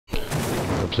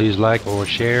please like or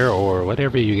share or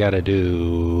whatever you gotta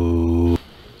do.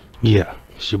 Yeah,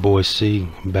 it's your boy C.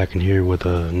 I'm back in here with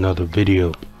another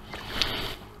video.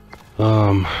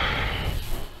 So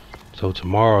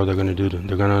tomorrow they're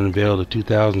gonna unveil the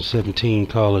 2017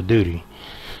 Call of Duty.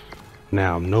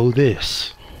 Now know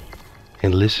this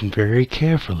and listen very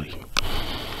carefully.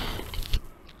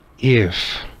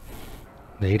 If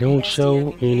they don't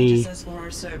show any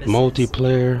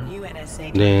multiplayer,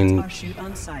 then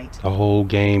the whole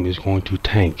game is going to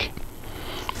tank.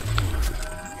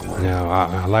 Now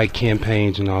I like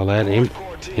campaigns and all that.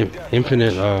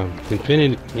 Infinite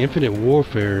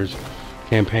Warfare's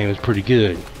campaign was pretty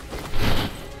good,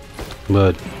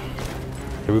 but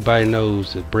everybody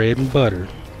knows that bread and butter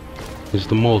is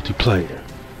the multiplayer.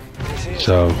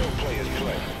 So,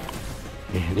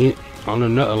 and on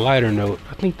a lighter note,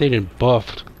 I think they done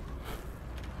buffed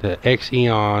the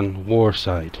Eon War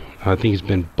site. I think it's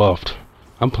been buffed.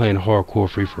 I'm playing hardcore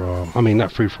free for all. I mean,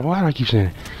 not free for all. Why do I keep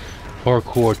saying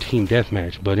hardcore team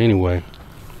deathmatch? But anyway,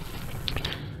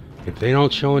 if they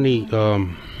don't show any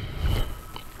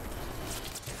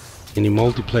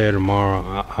multiplayer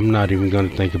tomorrow, I'm not even gonna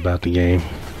think about the game.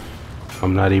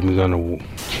 I'm not even gonna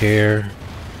care.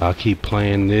 I'll keep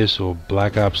playing this or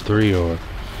Black Ops 3 or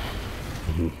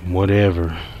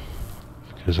whatever,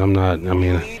 because I'm not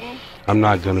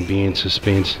gonna be in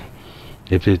suspense.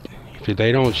 If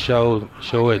they don't show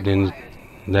it, then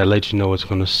that lets you know it's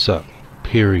gonna suck,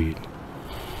 period.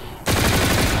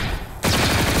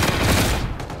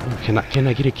 Can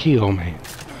I get a kill, man?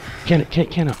 Can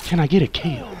I get a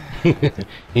kill?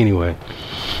 Anyway,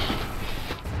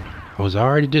 I was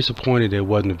already disappointed it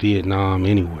wasn't a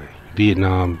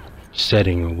Vietnam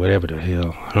setting or whatever the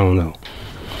hell, I don't know.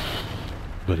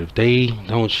 But if they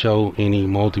don't show any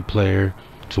multiplayer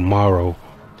tomorrow,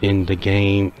 then the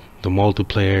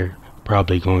multiplayer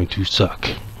probably going to suck,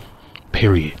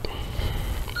 period.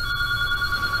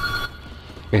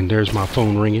 And there's my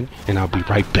phone ringing, and I'll be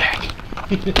right back.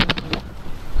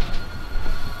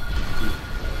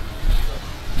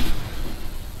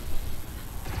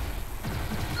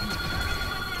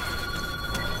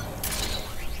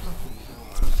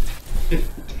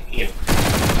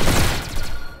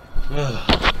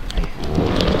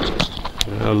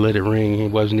 I'll let it ring. It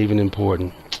wasn't even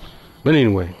important. But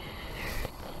anyway,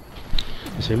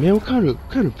 I said, man, what kind of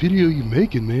video you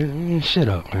making, man? Shut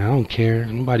up, man. I don't care.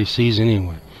 Nobody sees it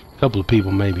anyway. A couple of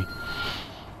people maybe.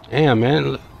 Damn,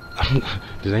 man.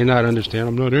 Do they not understand?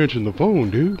 I'm not answering the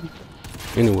phone, dude.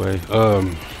 Anyway,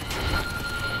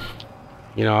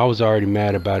 you know, I was already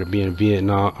mad about it being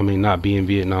Vietnam. I mean, not being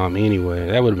Vietnam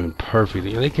anyway. That would have been perfect.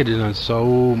 You know, they could have done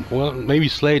so well. Maybe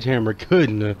Sledgehammer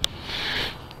couldn't have,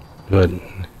 but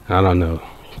I don't know.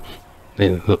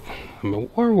 Look, I mean,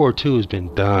 World War II has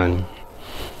been done.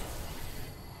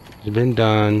 It's been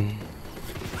done.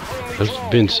 There's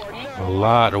been a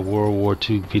lot of World War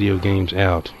II video games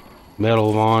out.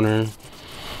 Medal of Honor,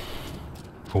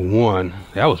 for one,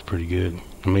 that was pretty good.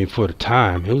 I mean, for the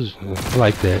time, it was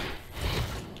like that.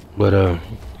 But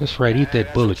that's right, eat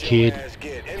that bullet, kid.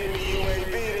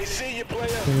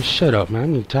 Man, shut up,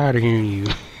 man. I'm tired of hearing you.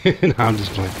 No, I'm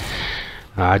just playing.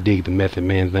 I dig the Method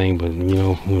Man thing, but you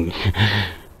know,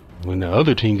 when the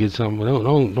other team gets something,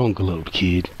 don't gloat,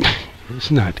 kid. It's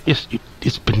not. It's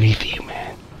beneath you,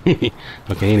 man.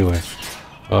 Okay, anyway.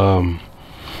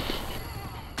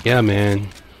 Yeah, man.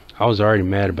 I was already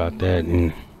mad about that,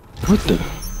 and what the?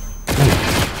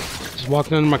 Just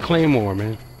walked under my claymore,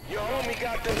 man.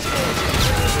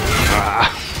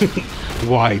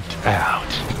 Wiped out.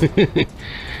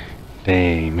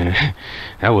 Dang, man.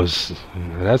 That's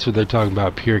what they're talking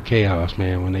about, pure chaos,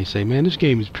 man. When they say, man, this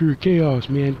game is pure chaos,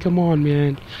 man. Come on,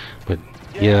 man. But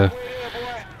yeah,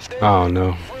 I don't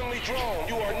know.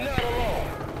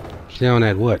 Stay on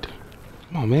that what?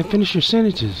 Come on, man. Finish your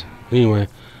sentences. Anyway,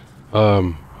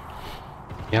 yeah,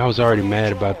 I was already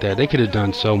mad about that. They could have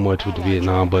done so much with the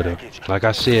Vietnam, but like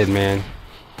I said, man,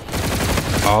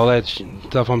 all that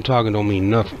stuff I'm talking don't mean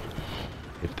nothing.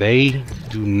 If they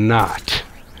do not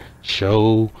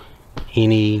show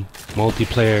any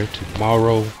multiplayer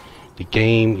tomorrow, the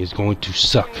game is going to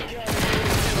suck,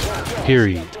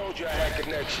 period.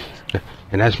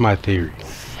 And that's my theory.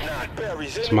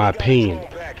 It's my opinion.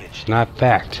 It's not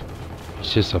fact.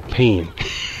 It's just opinion.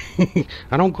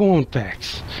 I don't go on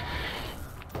facts.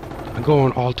 I go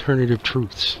on alternative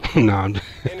truths. Nah,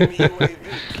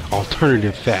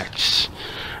 alternative facts.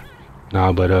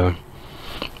 Nah, but I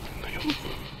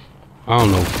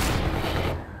don't know.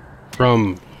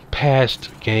 From past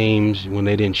games when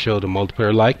they didn't show the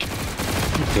multiplayer, like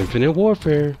Infinite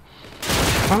Warfare,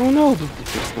 I don't know.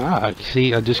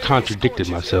 See, I just contradicted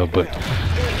myself, but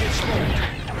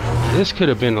This could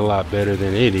have been a lot better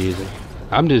than it is.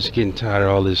 I'm just getting tired of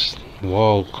all this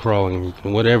wall crawling,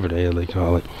 whatever the hell they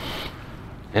call it.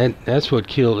 And that's what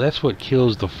kills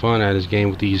the fun out of this game,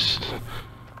 with these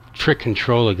trick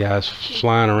controller guys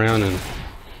flying around, and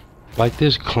like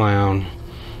this clown,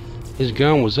 his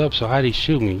gun was up, so how'd he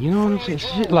shoot me? You know what I'm saying?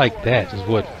 Shit like that is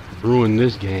what ruined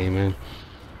this game, man.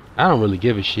 I don't really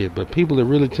give a shit, but people that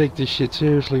really take this shit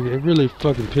seriously, it really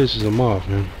fucking pisses them off,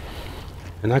 man.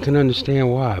 And I can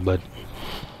understand why, but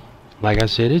like I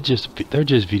said, they're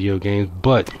just video games.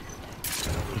 But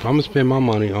if I'm gonna spend my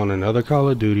money on another Call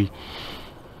of Duty,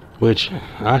 which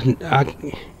I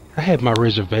had my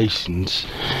reservations,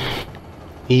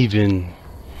 even,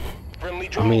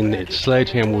 I mean,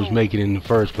 Sledgehammer was making it in the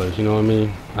first place, you know what I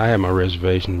mean? I had my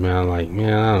reservations, man. I'm like,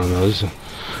 man, I don't know.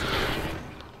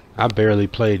 I barely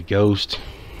played Ghost.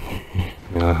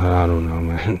 I don't know,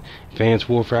 man. Advanced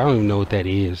Warfare, I don't even know what that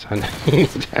is. I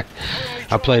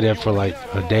played that for like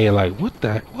a day, like,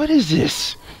 what is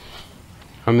this?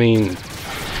 I mean,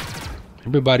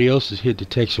 everybody else's hit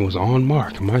detection was on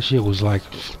mark. My shit was like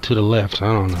to the left.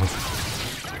 I don't know.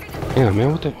 Yeah,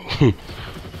 man, what the?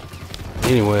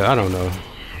 Anyway, I don't know.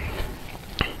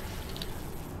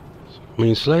 I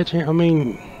mean, Sledgehammer, I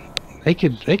mean, they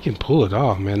can pull it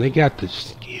off, man. They got the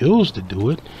skills to do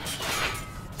it.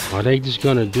 Are they just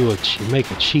gonna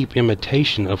make a cheap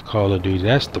imitation of Call of Duty?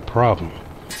 That's the problem.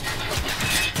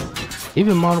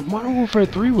 Even Modern Warfare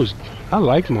 3 was, I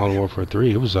liked Modern Warfare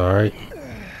 3. It was alright.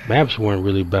 Maps weren't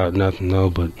really about nothing though,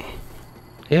 but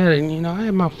yeah, you know, I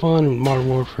had my fun in Modern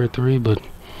Warfare 3, but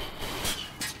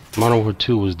Modern Warfare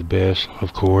 2 was the best,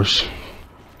 of course.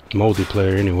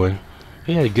 Multiplayer anyway.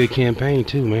 He had a good campaign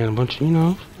too, man. A bunch of, you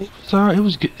know, it was alright. It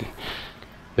was good.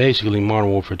 Basically, Modern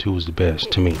Warfare 2 was the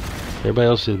best to me. Everybody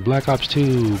else said Black Ops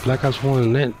 2, Black Ops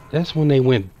 1. That's when they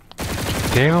went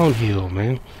downhill,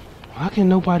 man. Why can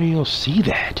nobody else see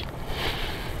that?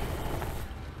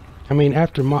 I mean,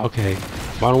 after Modern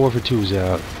Warfare 2 was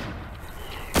out.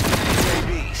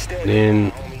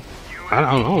 Then I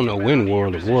don't know when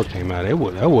World at War came out.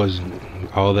 That wasn't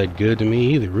all that good to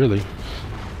me either, really.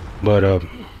 But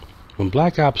when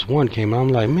Black Ops 1 came out, I'm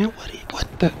like, man,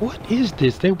 what is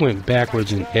this? They went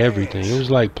backwards in everything. It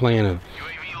was like playing a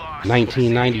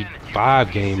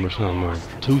 1995 game or something, or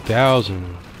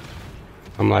 2000.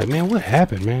 I'm like, man, what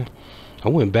happened, man? I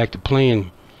went back to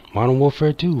playing Modern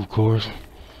Warfare 2, of course,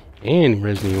 and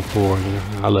Resident Evil 4. You know,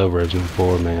 I love Resident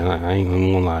Evil 4, man. I ain't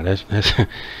gonna lie. That's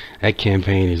that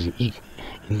campaign is.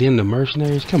 And then the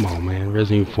mercenaries, come on, man.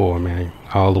 Resident Evil 4, man,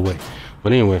 all the way.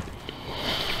 But anyway,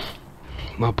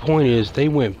 my point is, they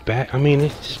went back. I mean,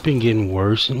 it's just been getting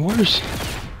worse and worse.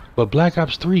 But Black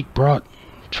Ops 3 brought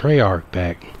Treyarch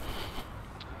back.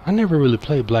 I never really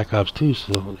played Black Ops 2,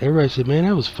 so everybody said, man,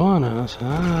 that was fun. I said,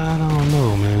 I don't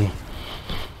know, man.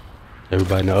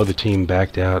 Everybody in the other team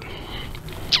backed out.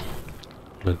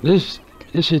 But this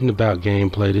isn't about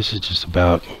gameplay. This is just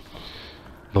about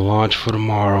the launch for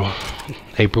tomorrow,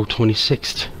 April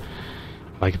 26th.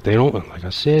 Like, if they don't, like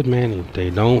I said, man, if they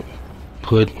don't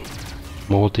put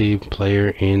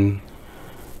multiplayer in,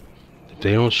 if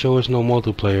they don't show us no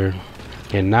multiplayer,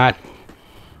 and not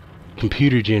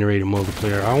computer generated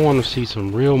multiplayer, I want to see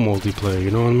some real multiplayer, you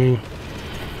know what I mean?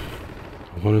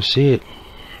 I want to see it.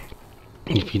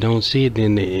 If you don't see it,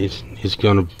 then it's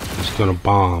gonna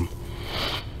bomb.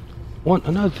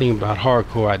 Another thing about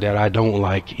hardcore that I don't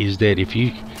like is that if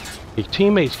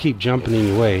teammates keep jumping in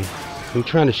your way, you're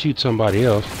trying to shoot somebody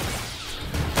else,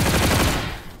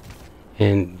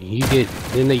 and you get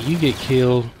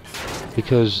killed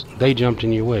because they jumped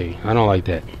in your way. I don't like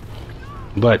that.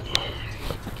 But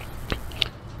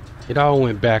it all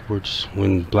went backwards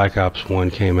when Black Ops 1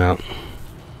 came out.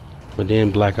 But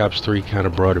then Black Ops 3 kind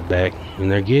of brought it back,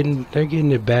 and they're getting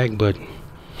it back. But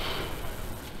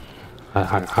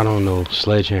I don't know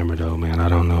Sledgehammer though, man. I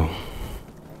don't know.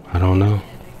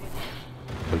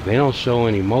 If they don't show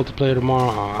any multiplayer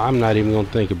tomorrow, I'm not even gonna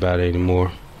think about it anymore.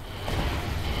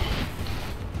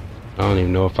 I don't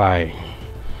even know if there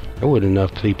wasn't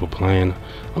enough people playing. I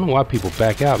don't know why people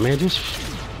back out, man. You're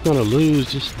gonna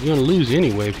lose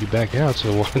anyway if you back out,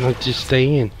 so why not just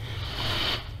stay in?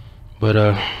 But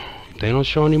if they don't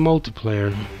show any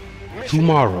multiplayer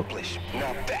tomorrow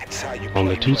on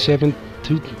the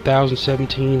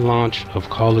 2017 launch of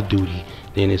Call of Duty,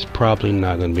 then it's probably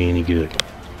not gonna be any good.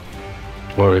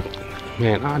 Or if,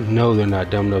 man, I know they're not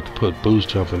dumb enough to put boost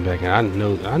jumping back in. I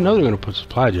know they're gonna put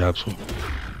supply drops.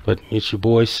 But it's your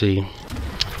boy C,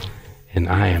 and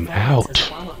I am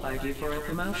out. New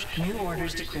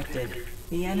orders decrypted.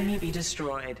 The enemy be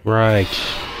destroyed. Right.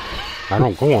 I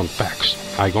don't go on facts.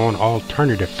 I go on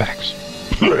alternative facts.